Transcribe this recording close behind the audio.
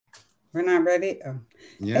We're not ready. Oh.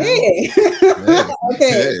 Yeah. Hey. Hey. Okay.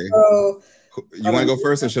 Hey. So You hold want to on. go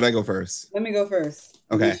first or should I go first? Let me go first.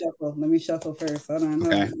 Let me Okay. shuffle. Let me shuffle first. Hold on.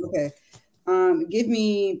 Hold Okay. on. Okay. Give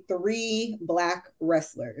me three black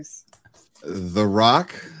wrestlers. The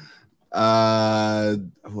Rock. I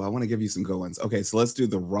want to give you some good ones. Okay, so let's do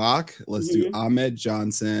The Rock. Let's do Mm-hmm. Ahmed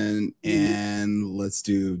Johnson, Mm-hmm. and let's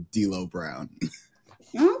do D'Lo Brown.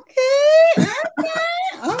 Okay. Okay.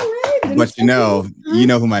 All right. Didn't But take you you time.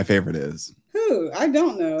 know who my favorite is. Who? I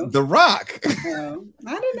don't know. The Rock. Oh,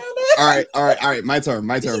 I didn't know All that. right, all right, all right. My turn.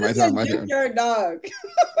 My You turn. should My have turn. said My turn. junkyard dog.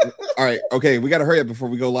 All right. Okay, we got to hurry up before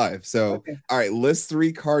we go live. So, Okay. all right, list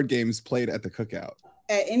 3 card games played at the cookout.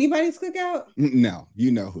 At anybody's cookout? No,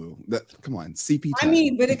 you know who. Come on, I CP10.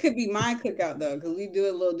 mean, but it could be my cookout though, because we do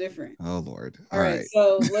it a little different. Oh Lord. All All right, right.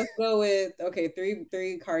 so let's go with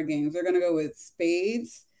three card games. We're gonna go with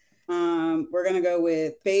spades. We're gonna go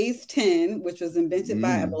with Phase 10, which was invented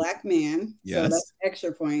by a Mm, black man. So that's yes.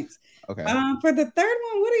 extra points. Okay. For the third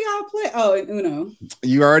one, what do y'all play? Oh, and Uno.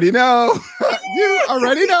 You already know. You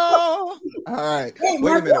already know. All right. Wait, Wait a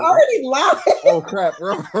Mark, we're minute. already live. Oh crap.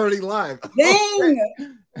 We're already live. Okay.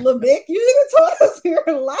 Dang, Levick, you even told us we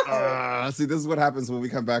were live. See, this is what happens when we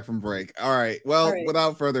come back from break. All right. All Well, right.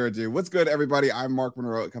 without further ado, what's good, everybody? I'm Mark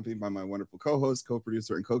Monroe, accompanied by my wonderful co-host,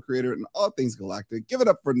 co-producer, and co-creator in all things galactic. Give it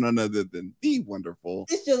up for none other than the wonderful.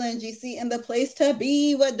 It's Jill NGC and the place to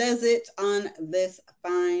be. What does it on this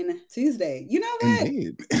fine Tuesday? You know what?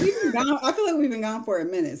 Indeed. We've been gone. I feel like we've been gone for a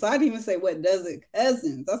minute. So I didn't even say what does it,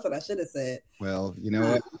 cousins. That's what I should have said. Well, you know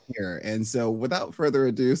what? Here. And so without further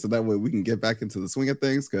ado, so that way we can get back into the swing of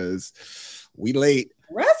things, because we late.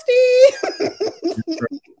 Rusty.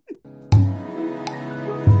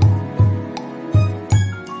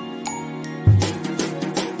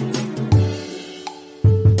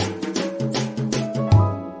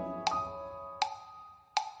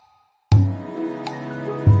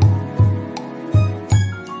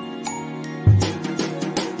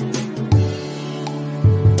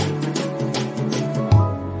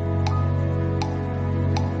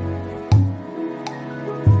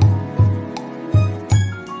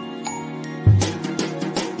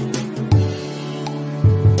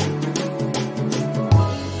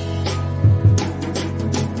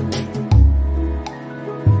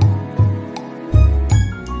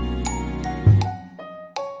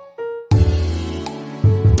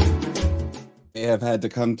 May have had to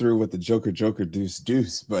come through with the Joker deuce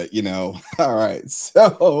deuce, but all right.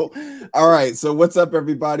 So what's up,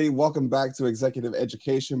 everybody? Welcome back to Executive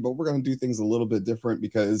Education, but we're going to do things a little bit different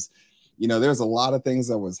because there's a lot of things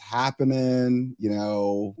that was happening.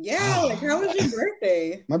 Yeah, like how was your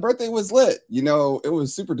birthday? My birthday was lit. It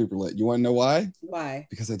was super duper lit. You want to know why? Why?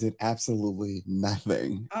 Because I did absolutely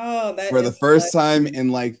nothing. Oh, that For the is first time lucky. in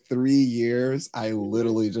like 3 years, I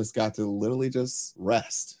literally just got to just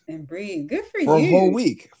rest And breathe. Good for for a whole you.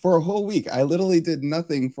 week. For a whole week. I literally did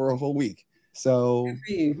nothing for a whole week. So Good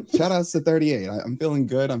for you. shout outs to 38. I'm feeling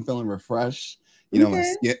good. I'm feeling refreshed.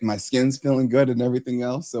 Okay. My skin's feeling good and everything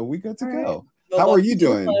else. So we good to All right. go. Well, How are welcome you to the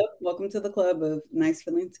doing? club. Welcome to the club of nice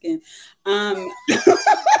feeling skin. Um,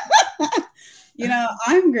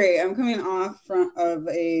 I'm great. I'm coming off of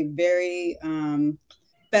a very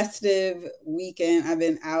festive weekend. I've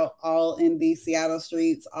been out all in the Seattle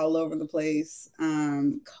streets, all over the place,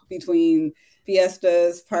 between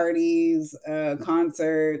fiestas, parties,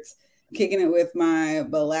 concerts, kicking it with my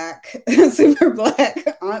black, super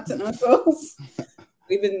black aunts and uncles.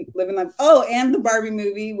 We've been living like, oh, and the Barbie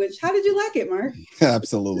movie, which, how did you like it, Mark?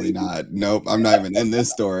 Absolutely not. Nope. I'm not even in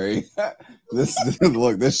this story.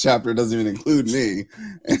 This chapter doesn't even include me.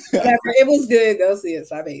 Whatever. It was good. Go see it.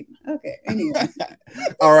 Stop hating. Okay. Anyway.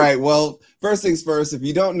 All right. Well, first things first, if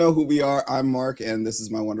you don't know who we are, I'm Mark, and this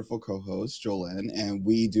is my wonderful co-host, Jolene, and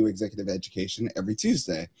we do executive education every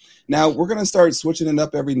Tuesday. Now, we're going to start switching it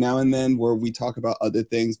up every now and then where we talk about other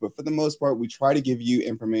things, but for the most part, we try to give you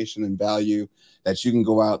information and value that you can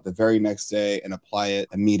go out the very next day and apply it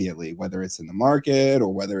immediately, whether it's in the market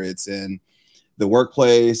or whether it's in the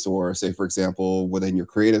workplace or, say, for example, within your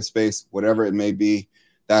creative space, whatever it may be.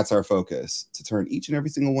 That's our focus, to turn each and every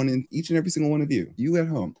single one of you at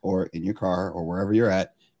home or in your car or wherever you're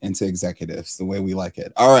at, into executives the way we like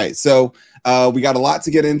it. All right. So we got a lot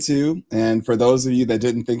to get into. And for those of you that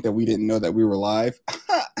didn't think that we didn't know that we were live,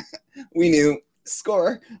 we knew.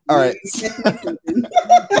 Score. All right.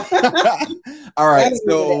 All right.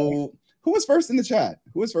 So who was first in the chat?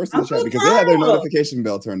 Uncle Because they had their Charles. notification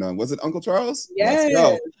bell turned on. Was it Uncle Charles? Let's Yes.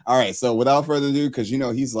 go. All right. So without further ado, because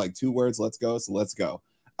he's like 2 words, let's go. So let's go.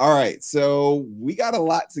 All right, so we got a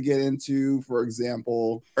lot to get into. For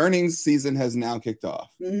example, earnings season has now kicked off.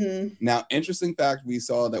 Mm-hmm. Now, interesting fact, we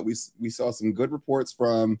saw some good reports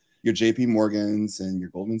from your JP Morgans and your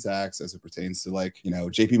Goldman Sachs as it pertains to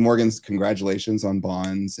JP Morgan's congratulations on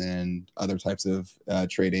bonds and other types of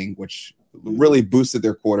trading, which really boosted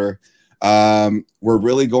their quarter. We're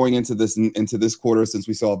really going into this quarter since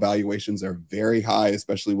we saw valuations are very high,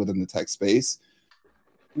 especially within the tech space.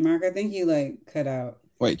 Mark, I think you cut out.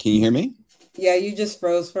 Wait, can you hear me? Yeah, you just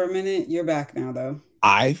froze for a minute. You're back now, though.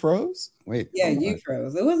 I froze? Wait. Yeah, you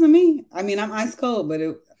froze. It wasn't me. I mean, I'm ice cold, but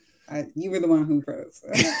you were the one who froze.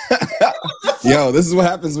 Yo, this is what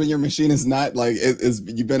happens when your machine is not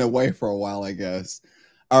you've been away for a while, I guess.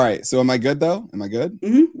 All right. So am I good though? Am I good?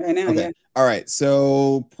 Mm-hmm. Right now, okay. Yeah. All right.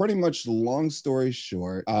 So pretty much long story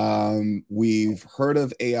short, we've heard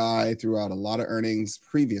of AI throughout a lot of earnings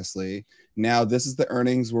previously. Now, this is the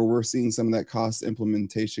earnings where we're seeing some of that cost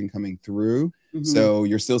implementation coming through. Mm-hmm. So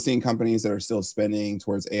you're still seeing companies that are still spending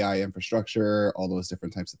towards AI infrastructure, all those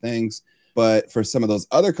different types of things. But for some of those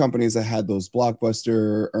other companies that had those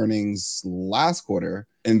blockbuster earnings last quarter,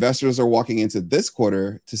 investors are walking into this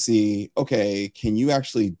quarter to see, okay, can you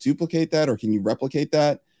actually duplicate that or can you replicate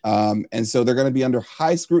that? And so they're going to be under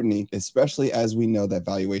high scrutiny, especially as we know that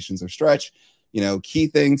valuations are stretched. Key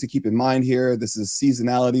thing to keep in mind here, this is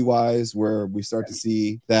seasonality wise, where we start to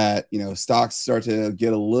see that, stocks start to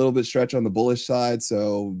get a little bit stretched on the bullish side.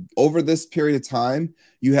 So over this period of time,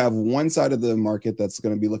 you have one side of the market that's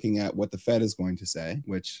going to be looking at what the Fed is going to say,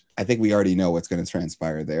 which I think we already know what's going to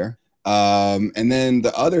transpire there. And then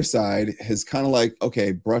the other side has kind of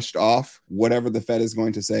brushed off whatever the Fed is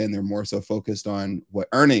going to say. And they're more so focused on what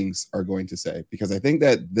earnings are going to say, because I think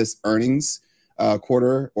that this earnings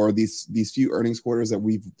quarter, or these few earnings quarters that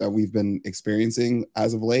we've been experiencing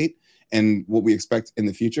as of late, and what we expect in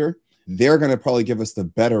the future, they're going to probably give us the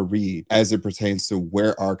better read as it pertains to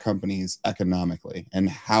where are companies economically and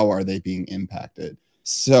how are they being impacted.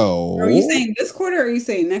 So are you saying this quarter or are you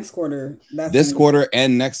saying next quarter? This quarter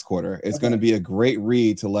and next quarter is going to be a great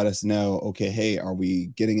read to let us know, okay, hey, are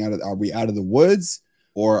we out of the woods?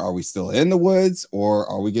 Or are we still in the woods? Or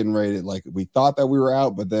are we getting ready to, we thought that we were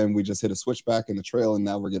out, but then we just hit a switchback in the trail and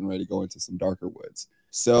now we're getting ready to go into some darker woods.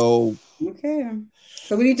 So okay.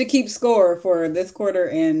 So we need to keep score for this quarter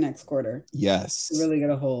and next quarter. Yes. To really get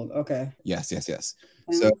a hold. Okay. Yes. So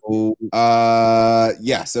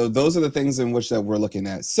so those are the things in which that we're looking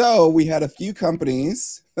at. So we had a few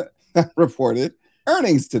companies that reported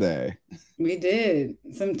earnings today. We did.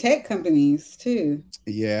 Some tech companies too.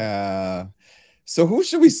 Yeah. So who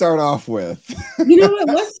should we start off with? You know what?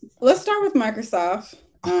 Let's start with Microsoft.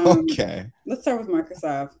 Okay. Let's start with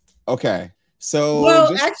Microsoft. Okay.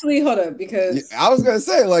 So actually, hold up, because I was gonna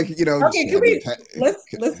say, okay, can we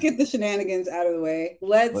let's get the shenanigans out of the way.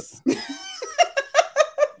 Let's get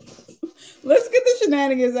the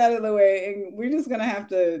shenanigans out of the way, and we're just gonna have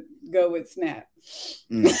to go with Snap.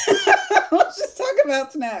 Let's just talk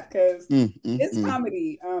about Snap because it's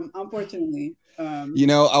comedy. Unfortunately.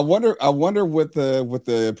 I wonder what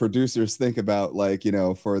the producers think about,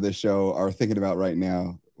 for this show, are thinking about right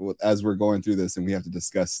now as we're going through this and we have to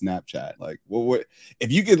discuss Snapchat. What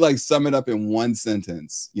if you could sum it up in one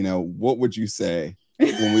sentence? What would you say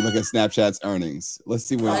when we look at Snapchat's earnings? Let's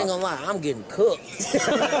see what. I ain't gonna lie, I'm getting cooked.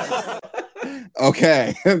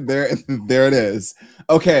 Okay, there it is.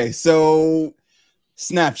 Okay, so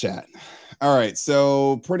Snapchat. All right,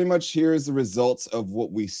 so pretty much here's the results of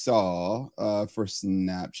what we saw for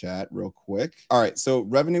Snapchat real quick. All right, so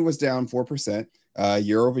revenue was down 4%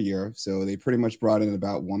 year over year. So they pretty much brought in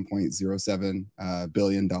about $1.07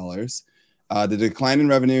 billion. The decline in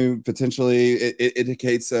revenue potentially it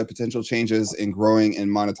indicates potential changes in growing and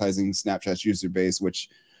monetizing Snapchat's user base, which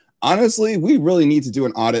honestly, we really need to do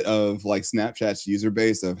an audit of Snapchat's user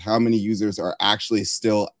base, of how many users are actually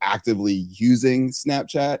still actively using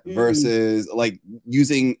Snapchat versus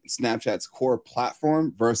using Snapchat's core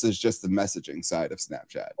platform versus just the messaging side of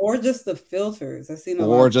Snapchat, or just the filters. I've seen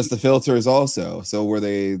the filters also. So were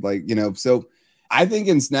they so I think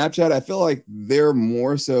in Snapchat, I feel like they're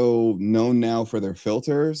more so known now for their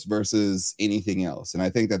filters versus anything else. And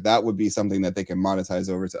I think that would be something that they can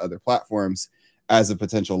monetize over to other platforms as a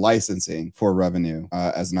potential licensing for revenue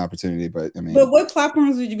as an opportunity. But what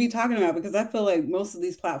platforms would you be talking about? Because I feel like most of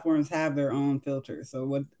these platforms have their own filters. So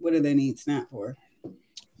what do they need Snap for?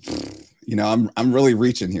 I'm really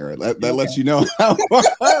reaching here. That lets you know how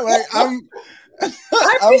I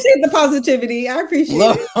appreciate the positivity. I appreciate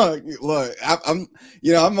it. Look, I'm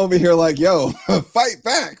over here yo, fight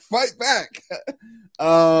back.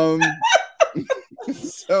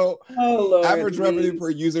 So Oh Lord, average revenue please. per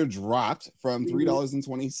user dropped from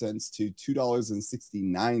 $3.20 to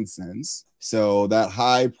 $2.69. So that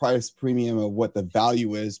high price premium of what the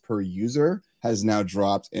value is per user has now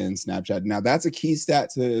dropped in Snapchat. Now that's a key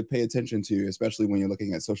stat to pay attention to, especially when you're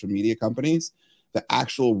looking at social media companies, the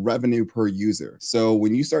actual revenue per user. So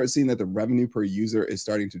when you start seeing that the revenue per user is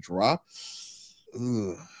starting to drop,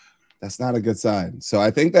 that's not a good sign. So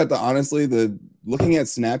I think that honestly, looking at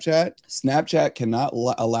Snapchat cannot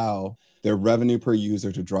allow their revenue per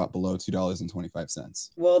user to drop below $2.25.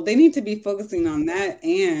 Well, they need to be focusing on that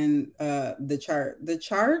and the chart. The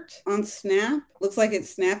chart on Snap looks like it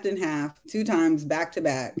snapped in half 2 times back to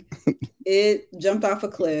back. It jumped off a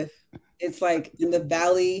cliff. It's like in the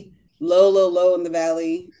valley, low in the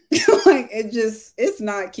valley. Like it's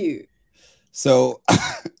not cute. So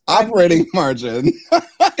operating margin.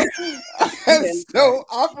 So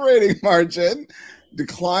operating margin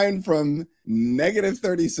declined from negative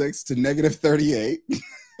 36 to negative 38.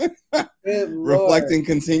 Reflecting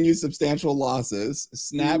continued substantial losses.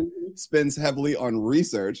 Snap spends heavily on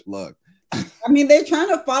research. Look, I mean, they're trying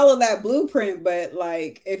to follow that blueprint, but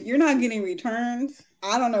like, if you're not getting returns,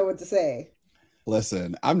 I don't know what to say.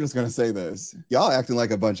 Listen, I'm just going to say this. Y'all acting like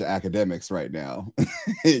a bunch of academics right now.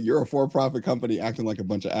 You're a for-profit company acting like a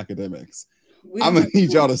bunch of academics. I'm going to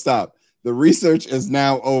need y'all to stop. The research is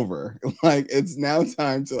now over. Like, it's now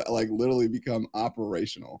time to like literally become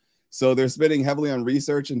operational. So they're spending heavily on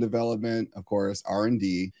research and development, of course,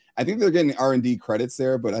 R&D. I think they're getting R&D credits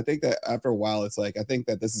there, but I think that after a while, it's like, I think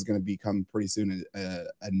that this is going to become pretty soon a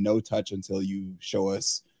no touch until you show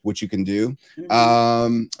us what you can do.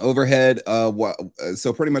 Overhead,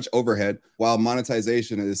 so pretty much overhead, while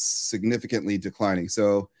monetization is significantly declining.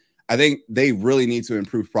 So I think they really need to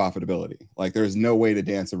improve profitability. Like, there's no way to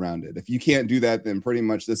dance around it. If you can't do that, then pretty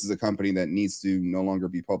much this is a company that needs to no longer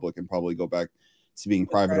be public and probably go back to being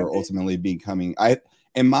private or ultimately becoming,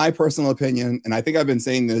 in my personal opinion, and I think I've been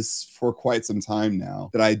saying this for quite some time now,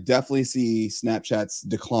 that I definitely see Snapchat's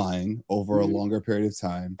decline over a longer period of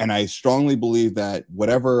time. And I strongly believe that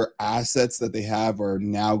whatever assets that they have are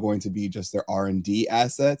now going to be just their R&D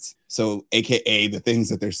assets. So AKA the things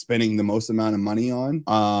that they're spending the most amount of money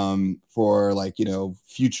on for, like, you know,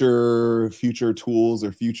 future tools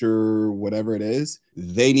or future whatever it is.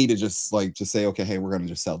 They need to just say, okay, hey, we're going to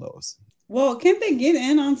just sell those. Well, can't they get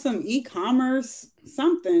in on some e-commerce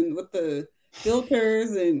something with the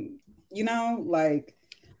filters and, you know, like,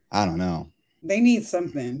 I don't know. They need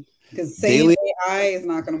something, because saying AI is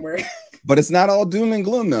not going to work. But it's not all doom and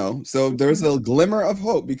gloom, though. So there's a glimmer of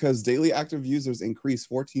hope, because daily active users increased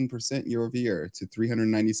 14% year over year to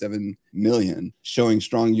 397 million, showing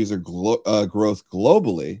strong user growth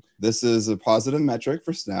globally. This is a positive metric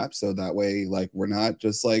for Snap. So that way, like, we're not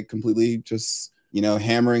just like completely just, you know,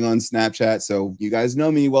 hammering on Snapchat. So you guys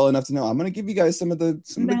know me well enough to know I'm going to give you guys some of the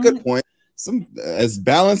good points, some as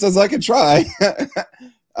balanced as I could try.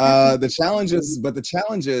 The challenge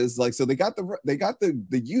is like, so they got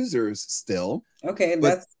the users still. Okay,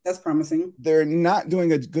 that's promising. They're not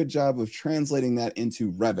doing a good job of translating that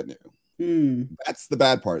into revenue. That's the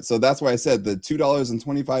bad part. So that's why I said the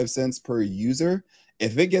 $2.25 per user.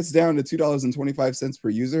 If it gets down to $2.25 per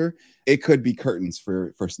user, it could be curtains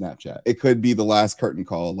for Snapchat. It could be the last curtain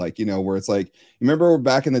call, like, you know, where it's like, you remember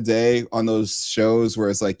back in the day on those shows where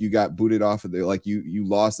it's like you got booted off of like you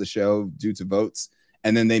lost the show due to votes,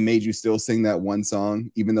 and then they made you still sing that one song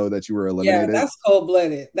even though that you were eliminated. Yeah, that's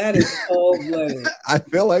cold-blooded. That is cold-blooded. I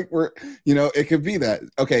feel like it could be that.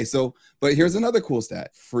 Okay, so but here's another cool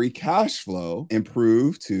stat. Free cash flow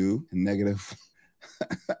improved to negative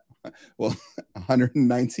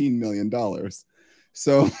 $119 million.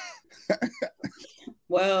 So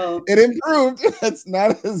well, it improved. It's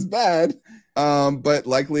not as bad, but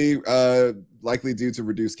likely due to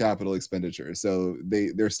reduced capital expenditure. So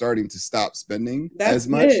they're starting to stop spending as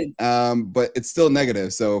much, but it's still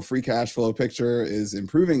negative. So free cash flow picture is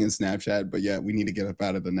improving in Snapchat, but yeah, we need to get up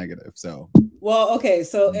out of the negative. So okay,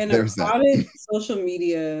 so in a crowded social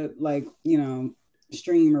media, like, you know,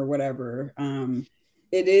 stream or whatever,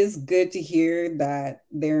 it is good to hear that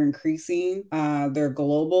they're increasing their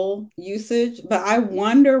global usage. But I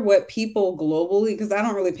wonder what people globally, because I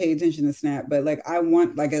don't really pay attention to Snap, but like I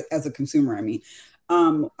want, like, as a consumer, I mean,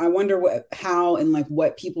 I wonder how and like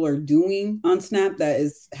what people are doing on Snap that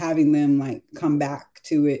is having them like come back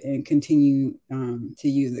to it and continue to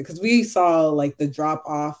use it. Because we saw like the drop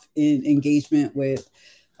off in engagement with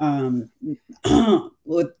threads,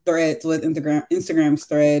 with Instagram's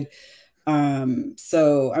thread.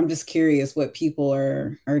 So I'm just curious what people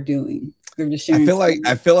are doing. They're just I sharing. feel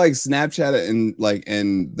like Snapchat and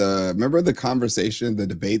remember the conversation, the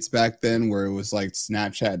debates back then where it was like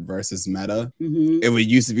Snapchat versus Meta. Mm-hmm. It would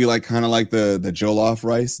used to be like kind of like the Jollof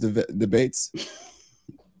rice debates.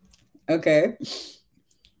 Okay.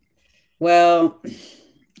 Well,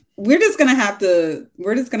 we're just gonna have to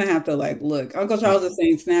like look. Uncle Charles is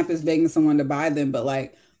saying Snap is begging someone to buy them, but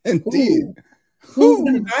like, Indeed. who's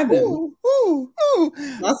gonna buy them?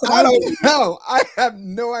 That's what I don't know. I have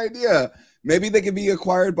no idea. Maybe they could be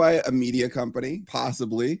acquired by a media company,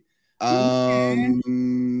 possibly. I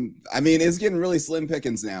mean, it's getting really slim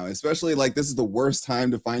pickings now, especially like this is the worst time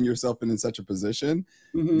to find yourself in such a position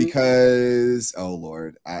because, oh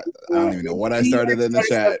Lord, I don't even know what I started in the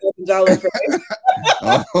chat.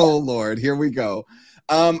 Oh Lord, here we go.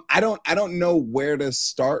 I don't know where to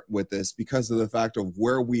start with this because of the fact of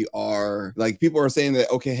where we are. Like people are saying that,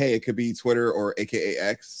 okay, hey, it could be Twitter or AKA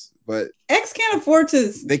X. But X can't afford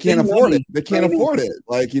to. They can't afford it. They can't afford it.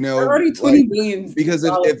 Like, you know, already 20 billion. Because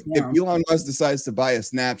if Elon Musk decides to buy a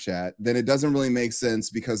Snapchat, then it doesn't really make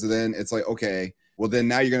sense because then it's like, okay, well, then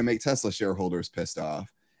now you're going to make Tesla shareholders pissed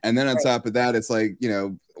off. And then on top of that, it's like, you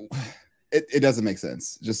know, it doesn't make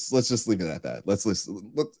sense. Let's just leave it at that. Let's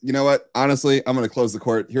you know what? Honestly, I'm going to close the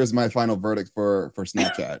court. Here's my final verdict for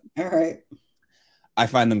Snapchat. All right. I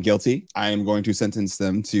find them guilty. I am going to sentence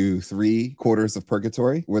them to 3 quarters of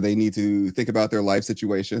purgatory where they need to think about their life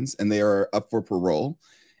situations and they are up for parole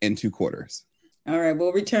in 2 quarters. All right,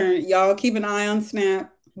 we'll return. Y'all keep an eye on Snap,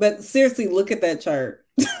 but seriously, look at that chart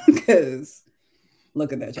because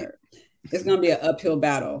look at that chart. It's going to be an uphill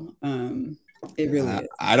battle. It really is.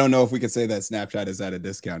 I don't know if we could say that Snapchat is at a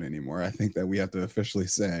discount anymore. I think that we have to officially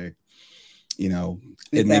say, you know,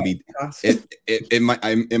 it might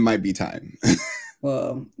be time.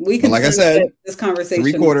 Well, we can, like I said, this conversation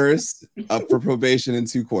 3 quarters up for probation in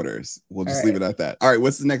 2 quarters. We'll just leave it at that. All right,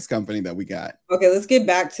 what's the next company that we got? Okay, let's get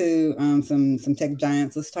back to some tech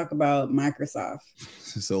giants. Let's talk about Microsoft.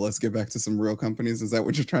 So let's get back to some real companies. Is that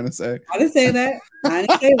what you're trying to say? I didn't say that. I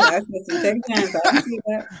said some tech giants. I didn't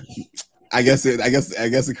say that. I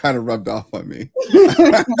guess it kind of rubbed off on me.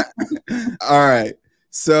 All right.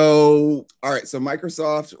 So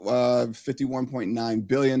Microsoft, 51.9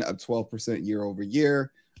 billion, up 12% year over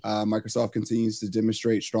year. Microsoft continues to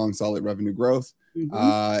demonstrate strong, solid revenue growth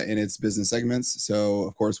in its business segments. So,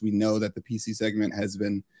 of course, we know that the PC segment has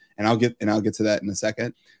been, and I'll get to that in a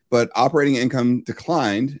second. But operating income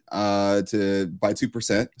declined by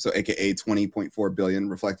 2%, so AKA 20.4 billion,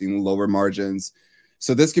 reflecting lower margins.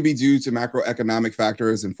 So this could be due to macroeconomic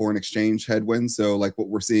factors and foreign exchange headwinds. So like what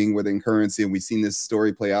we're seeing within currency, and we've seen this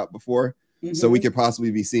story play out before. So we could possibly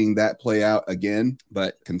be seeing that play out again,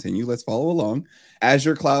 but continue. Let's follow along.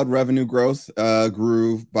 Azure cloud revenue growth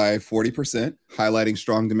grew by 40%, highlighting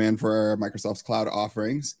strong demand for Microsoft's cloud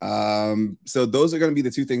offerings. So those are going to be the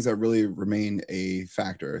 2 things that really remain a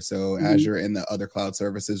factor. So Azure and the other cloud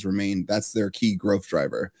services that's their key growth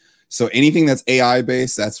driver. So anything that's AI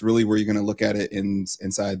based, that's really where you're going to look at it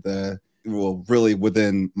inside really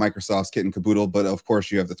within Microsoft's kit and caboodle. But of course,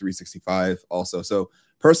 you have the 365 also. So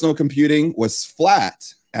personal computing was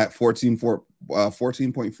flat at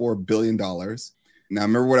 $14.4 billion. Now,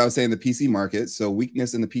 remember what I was saying, the PC market. So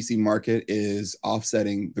weakness in the PC market is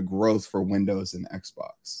offsetting the growth for Windows and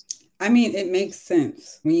Xbox. I mean, it makes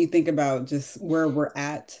sense when you think about just where we're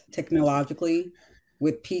at technologically.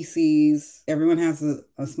 With PCs, everyone has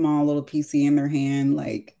a small little PC in their hand.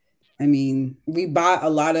 Like, I mean, we bought a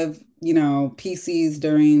lot of, PCs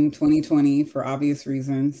during 2020 for obvious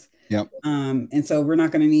reasons. Yep. And so we're not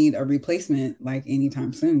going to need a replacement like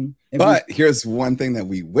anytime soon. But here's one thing that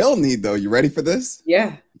we will need, though. You ready for this?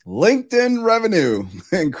 Yeah. LinkedIn revenue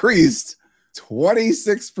increased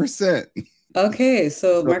 26%. Okay,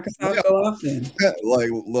 so Microsoft go off then. Like,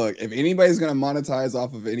 look, if anybody's going to monetize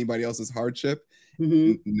off of anybody else's hardship,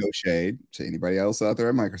 no shade to anybody else out there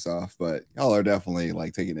at Microsoft, but y'all are definitely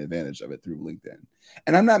like taking advantage of it through LinkedIn.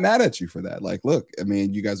 And I'm not mad at you for that. Like, look, I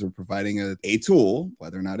mean, you guys are providing a tool,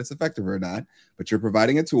 whether or not it's effective or not, but you're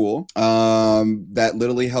providing a tool that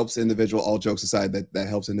literally helps all jokes aside, that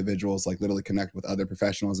helps individuals like literally connect with other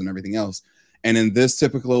professionals and everything else. And in this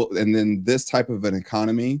type of an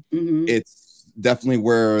economy, it's definitely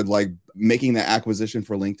where like making that acquisition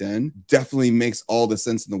for LinkedIn definitely makes all the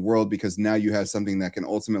sense in the world, because now you have something that can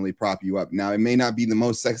ultimately prop you up. Now, it may not be the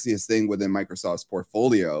most sexiest thing within Microsoft's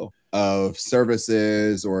portfolio of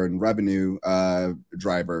services or in revenue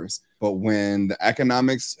drivers, but when the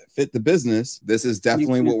economics fit the business, this is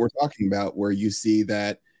definitely what we're talking about, where you see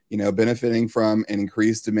that, benefiting from an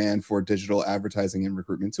increased demand for digital advertising and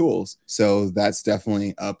recruitment tools. So that's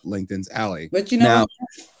definitely up LinkedIn's alley. But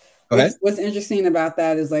Okay. What's interesting about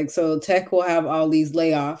that is like, so tech will have all these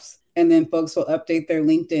layoffs, and then folks will update their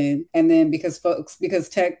LinkedIn. And then because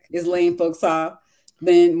tech is laying folks off,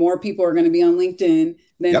 then more people are going to be on LinkedIn.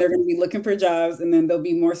 Then they're going to be looking for jobs, and then they'll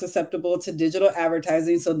be more susceptible to digital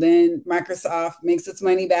advertising. So then Microsoft makes its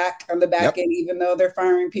money back on the back end, even though they're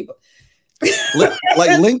firing people.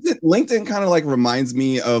 Like LinkedIn kind of like reminds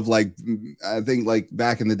me of like, I think like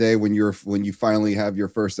back in the day when you finally have your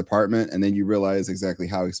first apartment and then you realize exactly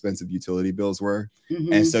how expensive utility bills were.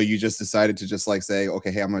 And so you just decided to just like say,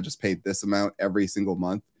 okay, hey, I'm gonna just pay this amount every single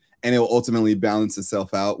month, and it will ultimately balance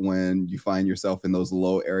itself out when you find yourself in those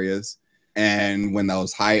low areas. And when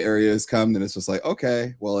those high areas come, then it's just like,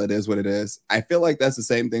 okay, well, it is what it is. I feel like that's the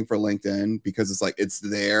same thing for LinkedIn, because it's like it's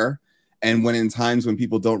there. And when in times when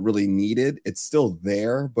people don't really need it, it's still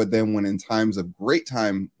there. But then when in times of great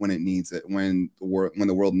time, when it needs it, when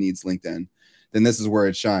the world needs LinkedIn, then this is where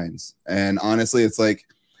it shines. And honestly, it's like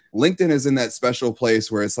LinkedIn is in that special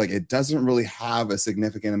place where it's like it doesn't really have a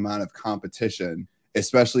significant amount of competition,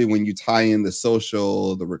 especially when you tie in the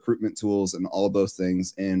social, the recruitment tools, and all those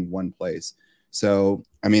things in one place. So,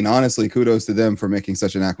 I mean, honestly, kudos to them for making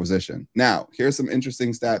such an acquisition. Now, here's some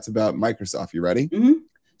interesting stats about Microsoft. You ready?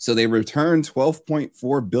 So they returned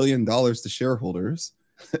 $12.4 billion to shareholders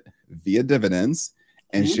via dividends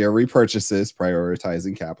and share repurchases,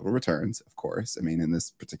 prioritizing capital returns, of course. I mean, in this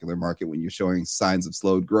particular market, when you're showing signs of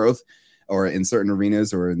slowed growth or in certain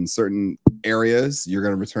arenas or in certain areas, you're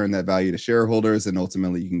going to return that value to shareholders, and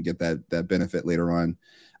ultimately you can get that benefit later on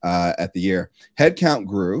at the year. Headcount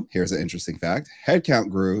grew. Here's an interesting fact. Headcount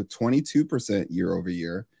grew 22% year over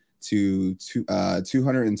year to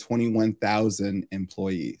 221,000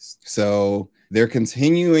 employees. So they're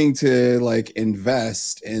continuing to like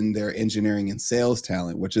invest in their engineering and sales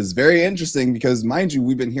talent, which is very interesting because, mind you,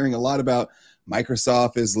 we've been hearing a lot about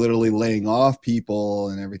Microsoft is literally laying off people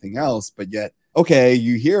and everything else, but yet, okay,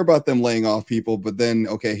 you hear about them laying off people, but then,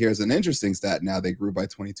 okay, here's an interesting stat. Now they grew by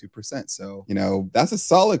 22%. So, that's a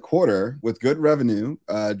solid quarter with good revenue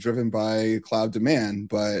driven by cloud demand,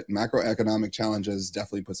 but macroeconomic challenges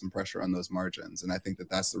definitely put some pressure on those margins. And I think that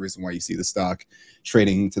that's the reason why you see the stock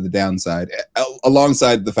trading to the downside,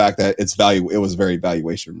 alongside the fact that it was very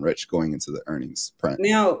valuation rich going into the earnings print.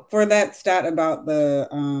 Now, for that stat about the,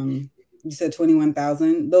 you said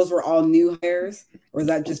 21,000. Those were all new hires, or is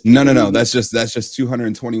that just no? That's just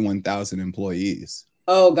 221,000 employees.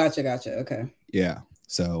 Oh, gotcha. Okay. Yeah.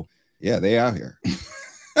 So yeah, they out here.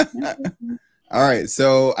 All right.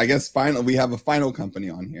 So I guess finally we have a final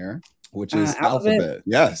company on here, which is Alphabet.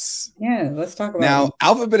 Yes. Yeah. Let's talk about now.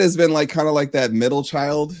 Alphabet has been like kind of like that middle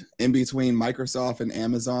child in between Microsoft and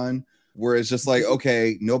Amazon, where it's just like,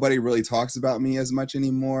 okay, nobody really talks about me as much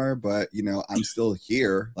anymore, but I'm still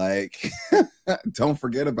here. Like, don't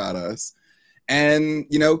forget about us. And,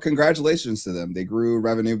 congratulations to them. They grew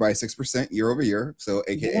revenue by 6% year over year. So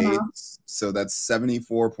AKA, so that's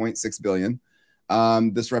 74.6 billion.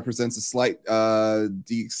 This represents a slight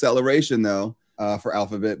deceleration though for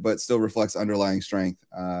Alphabet, but still reflects underlying strength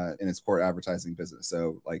in its core advertising business.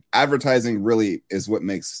 So like advertising really is what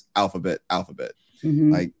makes Alphabet.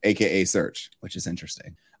 Like AKA search, which is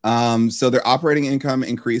interesting. So their operating income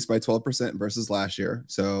increased by 12% versus last year.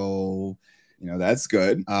 So, that's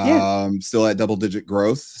good. Still at double-digit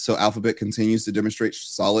growth. So Alphabet continues to demonstrate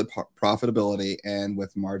solid profitability, and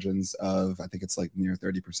with margins of, I think it's like near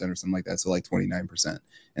 30% or something like that. So like 29%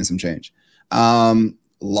 and some change.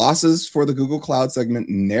 Losses for the Google Cloud segment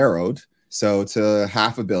narrowed, so to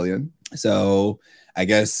 $500 million. So I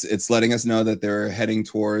guess it's letting us know that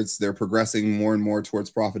they're progressing more and more towards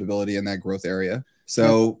profitability in that growth area.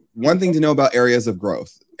 So one thing to know about areas of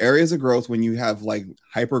growth, when you have like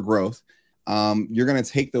hyper growth, you're going to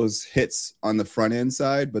take those hits on the front end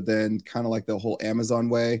side, but then kind of like the whole Amazon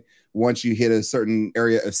way, once you hit a certain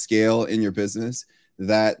area of scale in your business,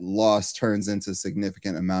 that loss turns into a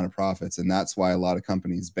significant amount of profits. And that's why a lot of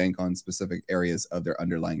companies bank on specific areas of their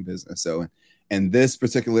underlying business. So in this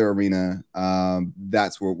particular arena,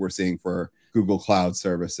 that's what we're seeing for Google Cloud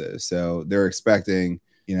Services. So they're expecting,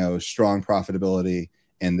 strong profitability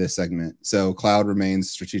in this segment. So cloud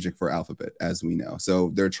remains strategic for Alphabet, as we know.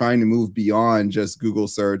 So they're trying to move beyond just Google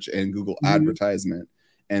search and Google advertisement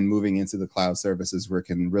and moving into the cloud services where it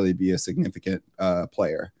can really be a significant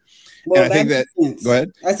player. Well, and I think that, go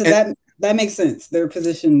ahead. I said that makes sense. They're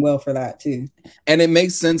positioned well for that too. And it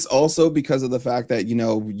makes sense also because of the fact that,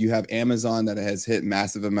 you have Amazon that has hit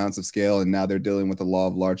massive amounts of scale, and now they're dealing with the law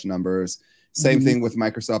of large numbers. Same thing with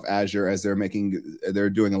Microsoft Azure, as they're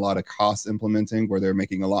doing a lot of cost implementing where they're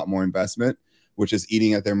making a lot more investment. which is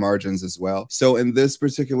eating at their margins as well. So in this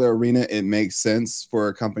particular arena, it makes sense for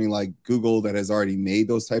a company like Google that has already made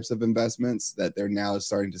those types of investments, that they're now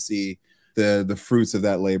starting to see the fruits of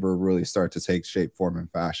that labor really start to take shape, form, and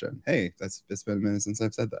fashion. Hey, it's been a minute since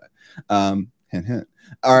I've said that. Hint, hint.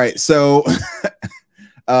 All right, so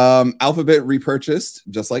Alphabet repurchased,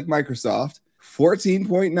 just like Microsoft,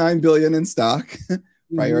 $14.9 billion in stock,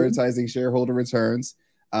 prioritizing shareholder returns,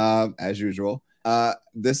 as usual.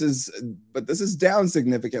 This is down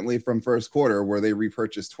significantly from first quarter, where they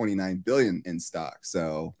repurchased $29 billion in stock.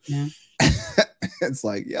 So yeah. It's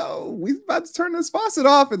like, yo, we about to turn this faucet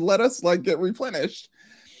off and let us like get replenished.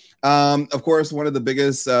 Of course, one of the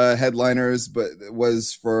biggest headliners, but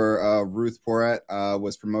was for Ruth Porat,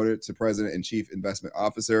 was promoted to president and chief investment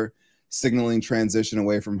officer, signaling transition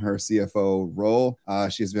away from her CFO role.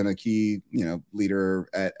 She's been a key, leader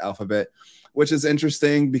at Alphabet, which is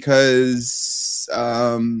interesting because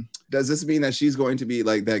does this mean that she's going to be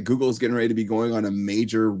like that? Google's getting ready to be going on a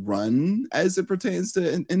major run as it pertains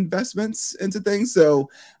to investments into things. So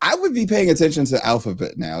I would be paying attention to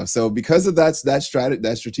Alphabet now. So because of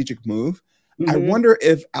that strategic move, I wonder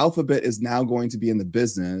if Alphabet is now going to be in the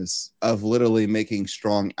business of literally making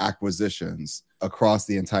strong acquisitions across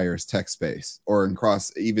the entire tech space or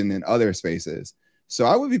across even in other spaces. So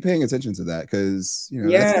I would be paying attention to that because,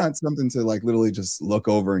 that's not something to like literally just look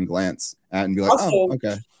over and glance at and be like, also,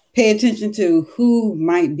 okay. Pay attention to who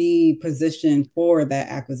might be positioned for that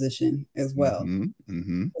acquisition as well.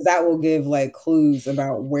 That will give like clues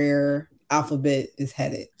about where Alphabet is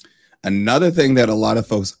headed. Another thing that a lot of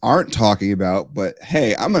folks aren't talking about, but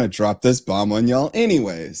hey, I'm going to drop this bomb on y'all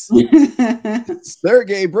anyways.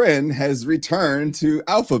 Sergey Brin has returned to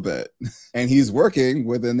Alphabet and he's working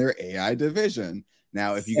within their AI division.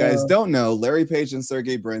 Now, if you guys don't know, Larry Page and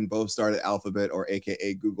Sergey Brin both started Alphabet, or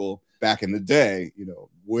AKA Google, back in the day,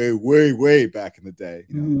 way, way, way back in the day.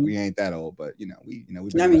 We ain't that old, but we've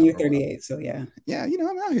been. I mean, you're 38, so yeah. Yeah,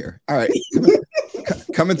 I'm out here. All right.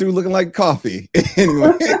 Coming through looking like coffee.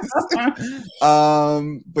 Anyways.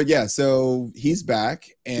 But yeah, so he's back.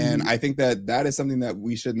 And I think that is something that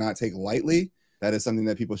we should not take lightly. That is something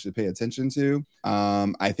that people should pay attention to.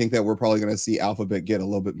 I think that we're probably going to see Alphabet get a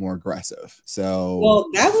little bit more aggressive. So, well,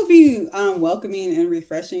 that would be welcoming and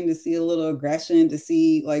refreshing to see a little aggression, to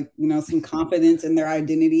see some confidence in their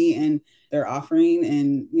identity and their offering,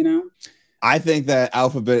 and I think that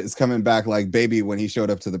Alphabet is coming back like Baby when he showed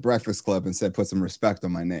up to the Breakfast Club and said, "Put some respect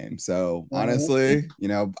on my name." So honestly,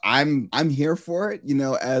 I'm here for it.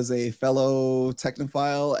 As a fellow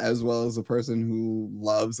technophile, as well as a person who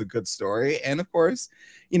loves a good story, and of course,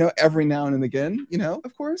 every now and again,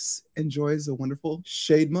 of course, enjoys a wonderful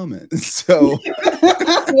shade moment. So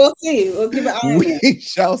we'll see. We'll keep an eye on it. We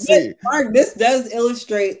shall see. Mark, this does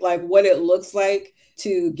illustrate like what it looks like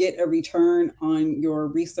to get a return on your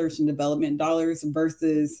research and development dollars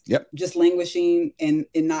versus just languishing and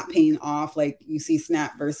not paying off, like you see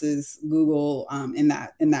Snap versus Google in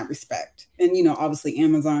that respect. And obviously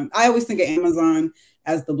Amazon, I always think of Amazon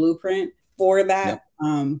as the blueprint for that.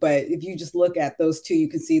 But if you just look at those two, you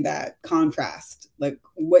can see that contrast, like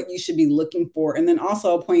what you should be looking for. And then also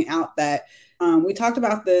I'll point out that we talked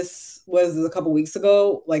about this was a couple weeks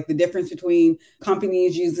ago, like the difference between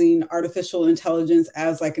companies using artificial intelligence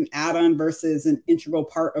as like an add-on versus an integral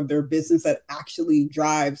part of their business that actually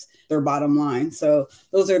drives their bottom line. So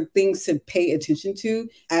those are things to pay attention to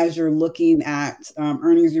as you're looking at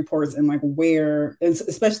earnings reports and like where, and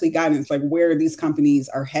especially guidance, like where these companies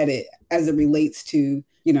are headed as it relates to,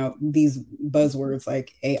 these buzzwords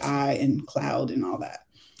like AI and cloud and all that.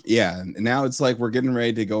 Yeah, and now it's like we're getting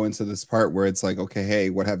ready to go into this part where it's like, okay, hey,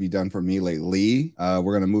 what have you done for me lately? We're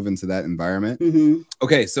going to move into that environment.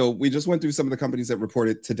 Okay, so we just went through some of the companies that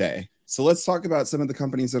reported today. So let's talk about some of the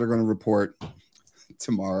companies that are going to report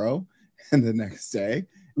tomorrow and the next day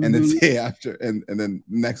and the day after and then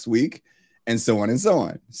next week and so on and so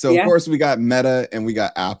on. So of course we got Meta and we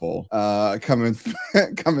got Apple coming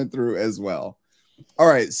through as well. All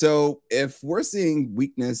right, so if we're seeing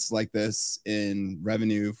weakness like this in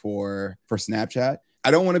revenue for Snapchat,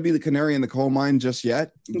 I don't want to be the canary in the coal mine just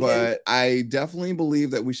yet, but I definitely believe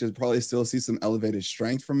that we should probably still see some elevated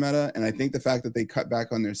strength from Meta. And I think the fact that they cut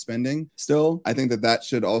back on their spending still, I think that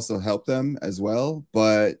should also help them as well.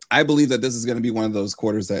 But I believe that this is going to be one of those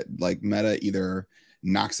quarters that like Meta either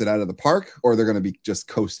knocks it out of the park or they're going to be just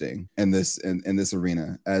coasting in this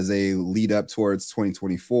arena as a lead up towards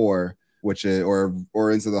 2024. Which is,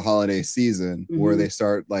 or into the holiday season where they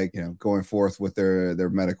start like, going forth with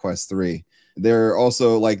their Meta Quest 3. They're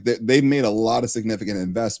also like, they've made a lot of significant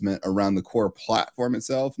investment around the core platform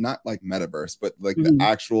itself, not like metaverse, but like the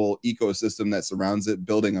actual ecosystem that surrounds it,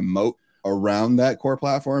 building a moat around that core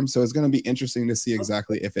platform. So it's going to be interesting to see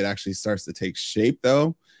exactly if it actually starts to take shape,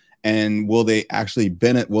 though. And will they actually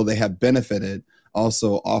will they have benefited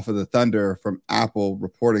also off of the thunder from Apple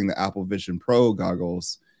reporting the Apple Vision Pro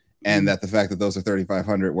goggles, and that the fact that those are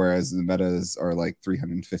 $3,500, whereas the Metas are like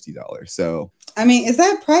 $350. So I mean, is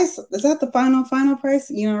that the final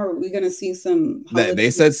price? You know, are we going to see some?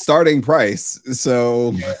 They said starting price.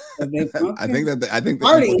 So okay. I think the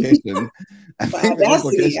implication.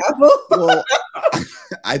 Well,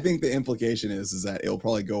 I think the implication is that it'll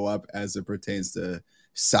probably go up as it pertains to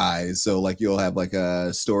size. So like you'll have like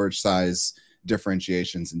a storage size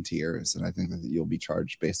differentiations and tiers, and I think that you'll be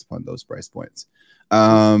charged based upon those price points.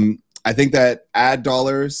 I think that ad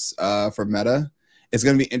dollars for Meta, it's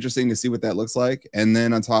going to be interesting to see what that looks like. And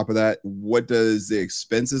then on top of that, what does the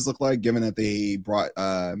expenses look like, given that they brought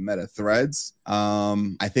Meta Threads?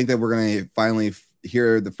 I think that we're going to finally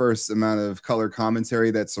hear the first amount of color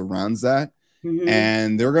commentary that surrounds that. Mm-hmm.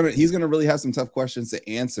 And he's gonna really have some tough questions to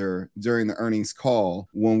answer during the earnings call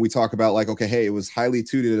when we talk about like, okay, hey, it was highly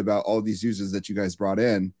touted about all these users that you guys brought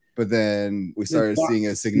in, but then we started seeing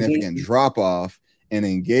a significant drop off in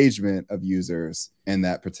engagement of users in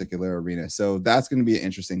that particular arena. So that's going to be an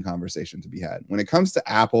interesting conversation to be had. When it comes to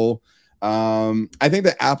Apple, I think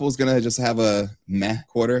that Apple's going to just have a meh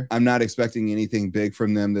quarter. I'm not expecting anything big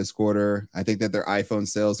from them this quarter. I think that their iPhone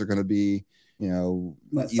sales are going to be,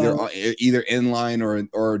 either in line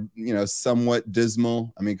or somewhat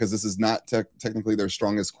dismal. I mean, because this is not technically their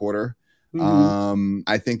strongest quarter. Mm-hmm.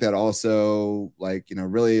 I think that also,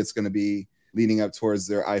 really it's going to be leading up towards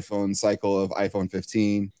their iPhone cycle of iPhone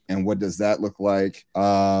 15, and what does that look like?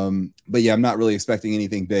 But yeah, I'm not really expecting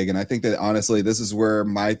anything big, and I think that honestly, this is where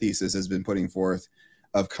my thesis has been putting forth,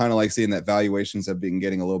 of kind of like seeing that valuations have been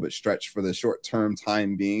getting a little bit stretched for the short-term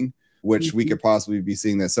time being, which mm-hmm. we could possibly be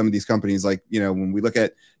seeing that some of these companies, when we look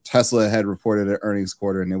at Tesla had reported an earnings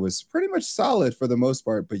quarter and it was pretty much solid for the most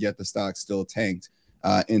part, but yet the stock still tanked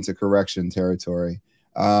into correction territory.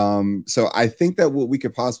 So I think that what we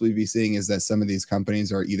could possibly be seeing is that some of these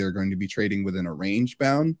companies are either going to be trading within a range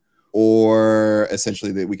bound, or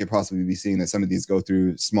essentially that we could possibly be seeing that some of these go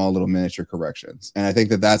through small little miniature corrections. And I think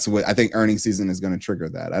that's what I think earnings season is going to trigger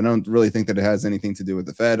that. I don't really think that it has anything to do with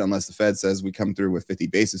the Fed, unless the Fed says we come through with 50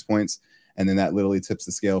 basis points. And then that literally tips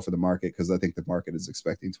the scale for the market, because I think the market is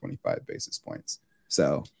expecting 25 basis points.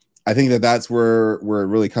 So I think that that's where it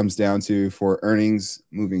really comes down to for earnings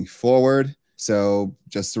moving forward. So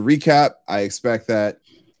just to recap, I expect that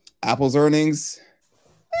Apple's earnings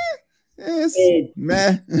is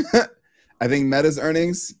meh. I think Meta's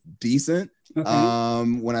earnings decent. Okay.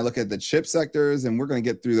 When I look at the chip sectors, and we're going to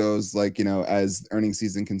get through those, as earnings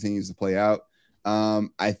season continues to play out,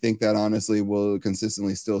 I think that honestly we'll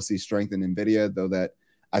consistently still see strength in Nvidia, though that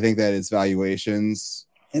I think that its valuations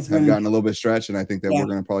have gotten a little bit stretched, and I think that we're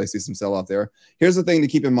going to probably see some sell off there. Here's the thing to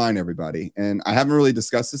keep in mind, everybody, and I haven't really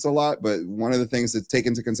discussed this a lot, but one of the things to take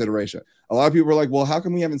into consideration, a lot of people are like, well, how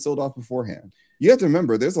come we haven't sold off beforehand? You have to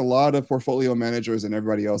remember, there's a lot of portfolio managers and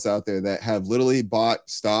everybody else out there that have literally bought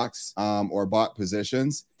stocks or bought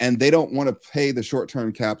positions, and they don't want to pay the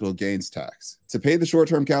short-term capital gains tax. To pay the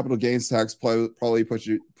short-term capital gains tax probably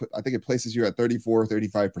I think it places you at 34,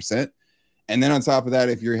 35%. And then on top of that,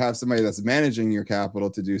 if you have somebody that's managing your capital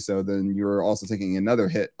to do so, then you're also taking another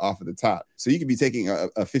hit off of the top. So you could be taking a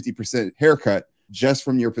 50% haircut just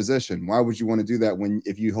from your position. Why would you want to do that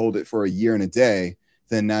if you hold it for a year and a day,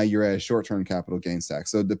 then now you're at a short-term capital gains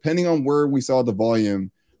tax. So depending on where we saw the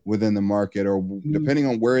volume within the market, or depending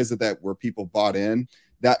on where people bought in,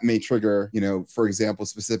 that may trigger, for example,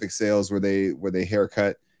 specific sales where they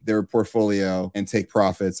haircut their portfolio and take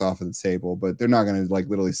profits off of the table, but they're not going to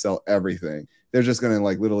literally sell everything. They're just going to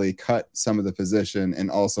literally cut some of the position and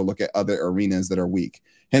also look at other arenas that are weak.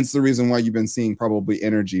 Hence the reason why you've been seeing probably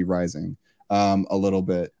energy rising a little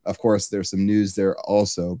bit. Of course, there's some news there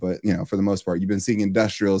also, but for the most part, you've been seeing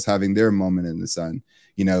industrials having their moment in the sun.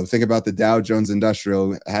 Think about the Dow Jones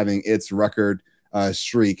Industrial having its record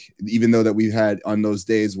streak, even though that we've had on those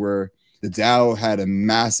days where the Dow had a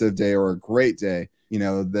massive day or a great day.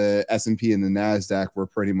 The S&P and the NASDAQ were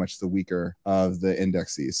pretty much the weaker of the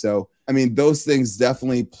indexes. So, I mean, those things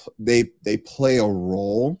definitely, they play a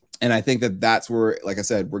role. And I think that that's where, like I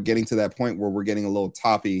said, we're getting to that point where we're getting a little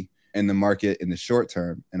toppy in the market in the short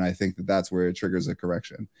term. And I think that that's where it triggers a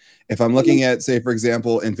correction. If I'm looking at, say, for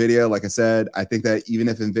example, NVIDIA, like I said, I think that even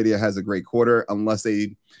if NVIDIA has a great quarter, unless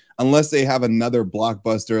they have another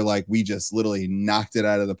blockbuster, like we just literally knocked it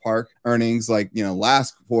out of the park earnings,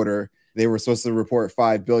 last quarter, they were supposed to report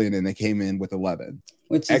 $5 billion and they came in with 11.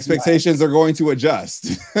 Which expectations are going to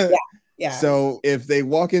adjust. Yeah. So if they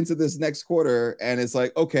walk into this next quarter and it's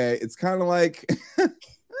like, okay, it's kind of like,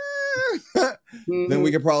 then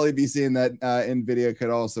we could probably be seeing that NVIDIA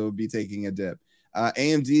could also be taking a dip.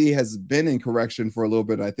 AMD has been in correction for a little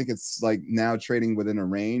bit. I think it's like now trading within a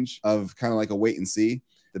range of kind of like a wait and see.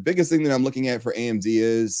 The biggest thing that I'm looking at for AMD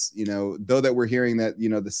is, though that we're hearing that,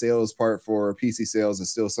 the sales part for PC sales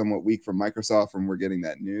is still somewhat weak from Microsoft from we're getting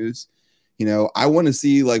that news. I want to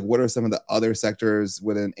see like what are some of the other sectors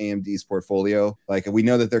within AMD's portfolio. Like we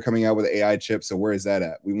know that they're coming out with AI chips, so where is that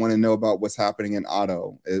at? We want to know about what's happening in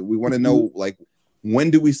auto. We want to know like when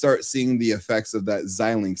do we start seeing the effects of that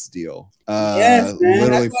Xilinx deal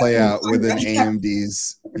literally play out within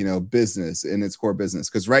AMD's business in its core business?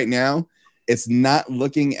 Because right now it's not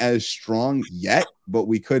looking as strong yet, but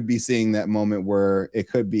we could be seeing that moment where it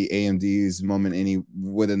could be AMD's moment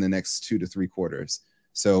within the next 2 to 3 quarters.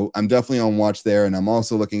 So I'm definitely on watch there. And I'm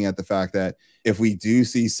also looking at the fact that if we do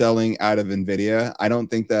see selling out of NVIDIA, I don't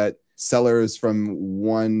think that sellers from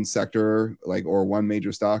one sector, or one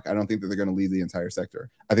major stock, I don't think that they're going to leave the entire sector.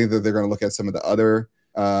 I think that they're going to look at some of the other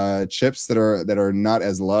chips that are not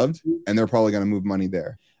as loved, and they're probably going to move money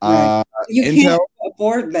there. Right. You can't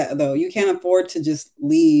afford that, though. You can't afford to just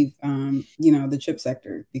leave, the chip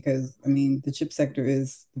sector, because the chip sector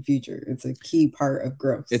is the future. It's a key part of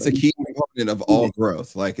growth. It's a key component of all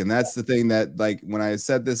growth. And that's the thing that, when I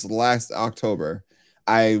said this last October,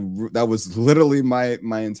 that was literally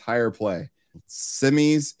my entire play.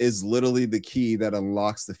 Semis is literally the key that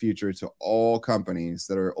unlocks the future to all companies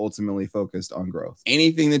that are ultimately focused on growth.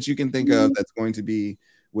 Anything that you can think of that's going to be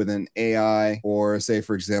within AI, or say,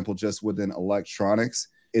 for example, just within electronics,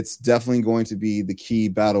 it's definitely going to be the key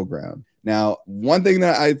battleground. Now, one thing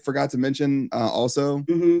that I forgot to mention also,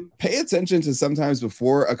 pay attention to sometimes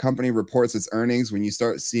before a company reports its earnings, when you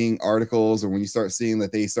start seeing articles or when you start seeing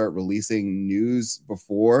that they start releasing news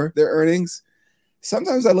before their earnings.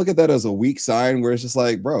 Sometimes I look at that as a weak sign where it's just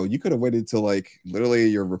like, bro, you could have waited till literally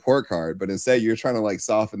your report card, but instead you're trying to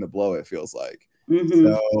soften the blow, it feels like.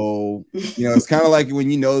 So, it's kind of like when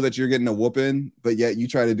that you're getting a whooping, but yet you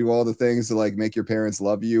try to do all the things to make your parents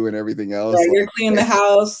love you and everything else. Right, you're cleaning the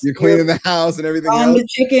house. You're cleaning the house and everything else. On the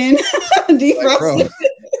chicken, defrosted.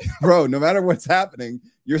 Bro, no matter what's happening,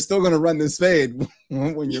 you're still going to run this fade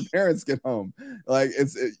when your parents get home.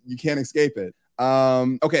 You can't escape it.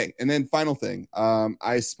 Okay. And then final thing,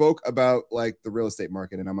 I spoke about the real estate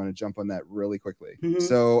market, and I'm going to jump on that really quickly.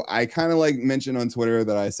 So I kind of mentioned on Twitter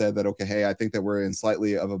that I said that, okay, hey, I think that we're in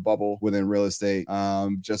slightly of a bubble within real estate.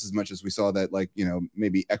 Just as much as we saw that,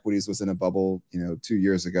 maybe equities was in a bubble, 2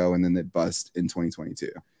 years ago, and then it bust in 2022.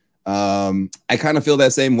 I kind of feel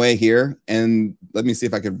that same way here. And let me see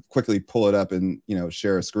if I could quickly pull it up and,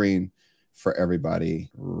 share a screen for everybody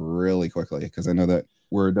really quickly, because I know that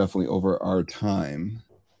we're definitely over our time.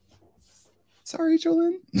 Sorry,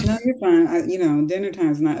 Jolene. No, you're fine. Dinner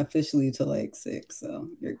time is not officially till 6, so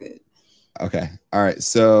you're good. Okay. All right.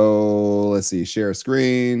 So let's see. Share a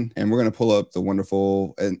screen, and we're going to pull up the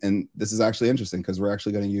wonderful, and this is actually interesting because we're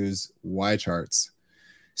actually going to use Y charts.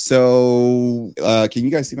 So can you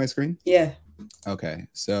guys see my screen? Yeah. Okay.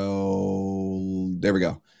 So there we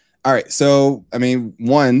go. All right. So,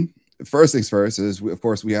 first things first is, of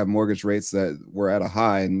course, we have mortgage rates that we're at a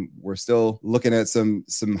high, and we're still looking at some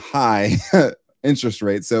high interest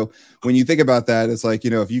rates. So when you think about that, it's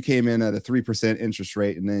if you came in at a 3% interest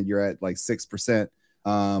rate and then you're at 6%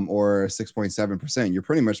 or 6.7%, you're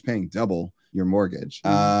pretty much paying double your mortgage.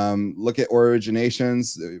 Look at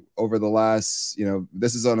originations over the last,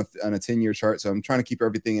 this is on a 10-year chart. So I'm trying to keep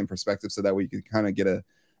everything in perspective so that we can kind of get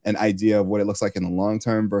an idea of what it looks like in the long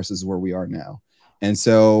term versus where we are now. And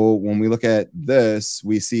so when we look at this,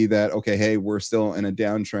 we see that, okay, hey, we're still in a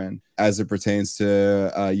downtrend as it pertains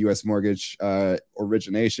to U.S. mortgage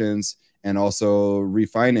originations and also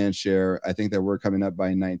refinance share. I think that we're coming up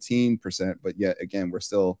by 19%, but yet again, we're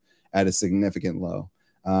still at a significant low.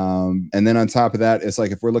 And then on top of that, it's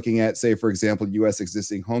if we're looking at, say, for example, U.S.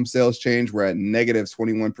 existing home sales change, we're at negative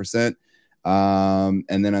 21%. And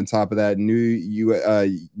then on top of that,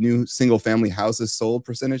 new single family houses sold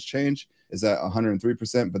percentage change is at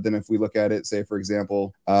 103%. But then if we look at it, say, for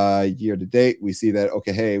example, year to date, we see that,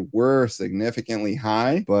 okay, hey, we're significantly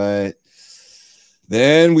high, but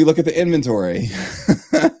then we look at the inventory.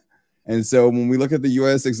 And so when we look at the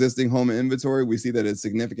U.S. existing home inventory, we see that it's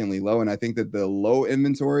significantly low. And I think that the low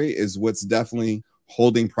inventory is what's definitely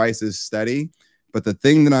holding prices steady. But the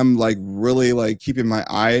thing that I'm really keeping my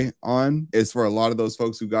eye on is for a lot of those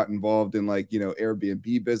folks who got involved in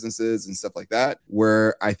Airbnb businesses and stuff like that,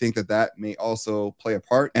 where I think that may also play a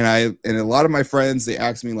part. And a lot of my friends, they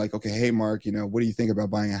ask me okay, hey, Mark, what do you think about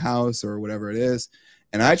buying a house or whatever it is?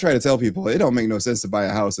 And I try to tell people it don't make no sense to buy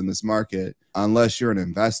a house in this market unless you're an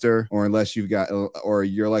investor or unless or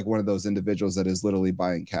you're like one of those individuals that is literally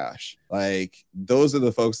buying cash. Like those are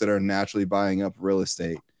the folks that are naturally buying up real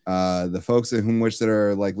estate. The folks in which that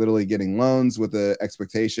are like literally getting loans with the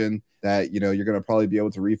expectation that, you're going to probably be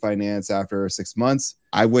able to refinance after 6 months.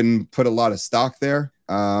 I wouldn't put a lot of stock there.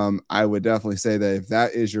 I would definitely say that if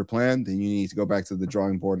that is your plan, then you need to go back to the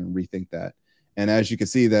drawing board and rethink that. And as you can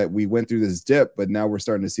see that we went through this dip, but now we're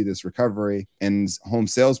starting to see this recovery in home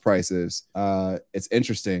sales prices. It's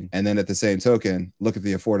interesting. And then at the same token, look at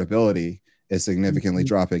the affordability is significantly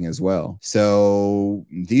dropping as well. So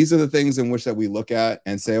these are the things in which that we look at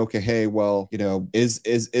and say, okay, hey, well,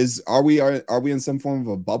 are we in some form of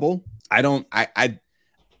a bubble?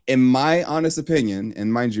 In my honest opinion,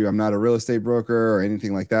 and mind you, I'm not a real estate broker or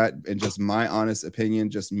anything like that, and just my honest opinion,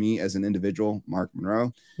 just me as an individual, Mark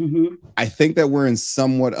Monroe, I think that we're in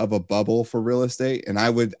somewhat of a bubble for real estate. And I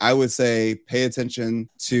would say pay attention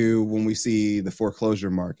to when we see the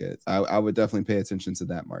foreclosure market. I would definitely pay attention to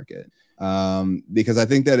that market. Because I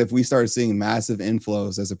think that if we start seeing massive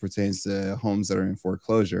inflows as it pertains to homes that are in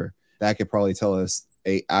foreclosure, that could probably tell us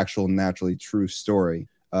a actual naturally true story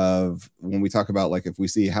of when we talk about like if we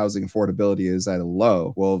see housing affordability is at a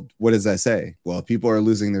low. Well, what does that say? Well, if people are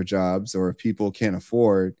losing their jobs or if people can't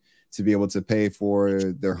afford to be able to pay for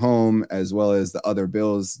their home as well as the other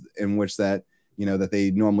bills in which that, that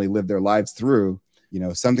they normally live their lives through,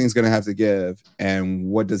 something's going to have to give. And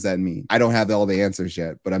what does that mean? I don't have all the answers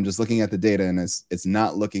yet, but I'm just looking at the data and it's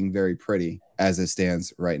not looking very pretty as it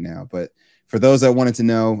stands right now. But for those that wanted to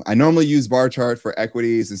know, I normally use bar chart for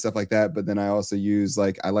equities and stuff like that. But then I also use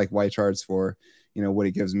I like white charts for, what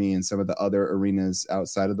it gives me in some of the other arenas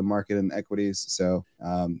outside of the market and equities. So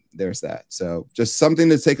there's that. So just something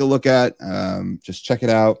to take a look at. Just check it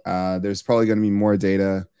out. There's probably going to be more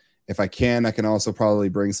data. If I can also probably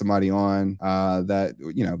bring somebody on that,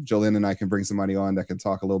 Jolene and I can bring somebody on that can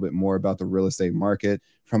talk a little bit more about the real estate market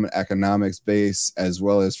from an economics base, as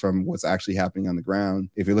well as from what's actually happening on the ground.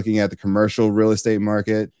 If you're looking at the commercial real estate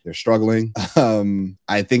market, they're struggling.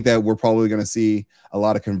 I think that we're probably going to see a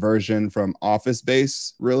lot of conversion from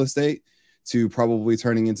office-based real estate to probably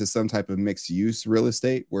turning into some type of mixed use real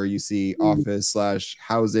estate where you see office /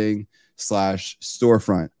 housing /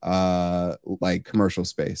 storefront, like commercial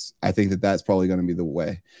space. I think that that's probably going to be the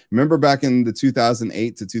way. Remember back in the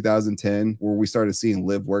 2008 to 2010 where we started seeing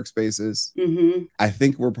live workspaces? I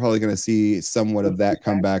think we're probably going to see somewhat of that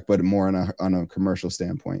come back, but more on a commercial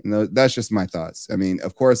standpoint. That's just my thoughts. I mean,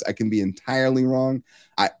 of course, I can be entirely wrong.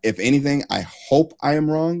 If anything, I hope I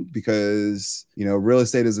am wrong because, real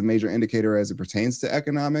estate is a major indicator as it pertains to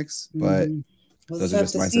economics, but those are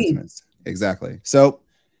just my sentiments. Exactly. So,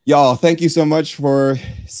 y'all, thank you so much for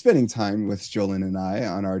spending time with Jolene and I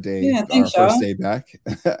on our first day back.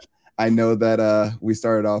 I know that we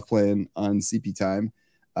started off playing on CP time.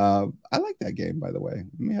 I like that game, by the way.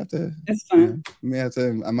 It's fun.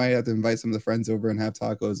 I might have to invite some of the friends over and have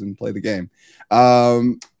tacos and play the game.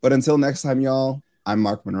 But until next time, y'all, I'm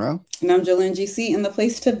Mark Monroe. And I'm Jolene GC, and the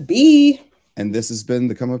place to be. And this has been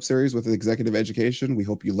the Come Up series with Executive Education. We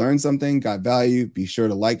hope you learned something, got value. Be sure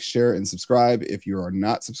to like, share, and subscribe if you are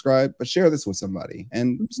not subscribed, but share this with somebody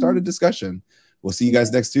and start a discussion. We'll see you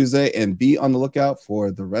guys next Tuesday, and be on the lookout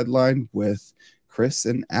for The Red Line with Chris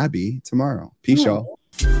and Abby tomorrow. Peace, y'all.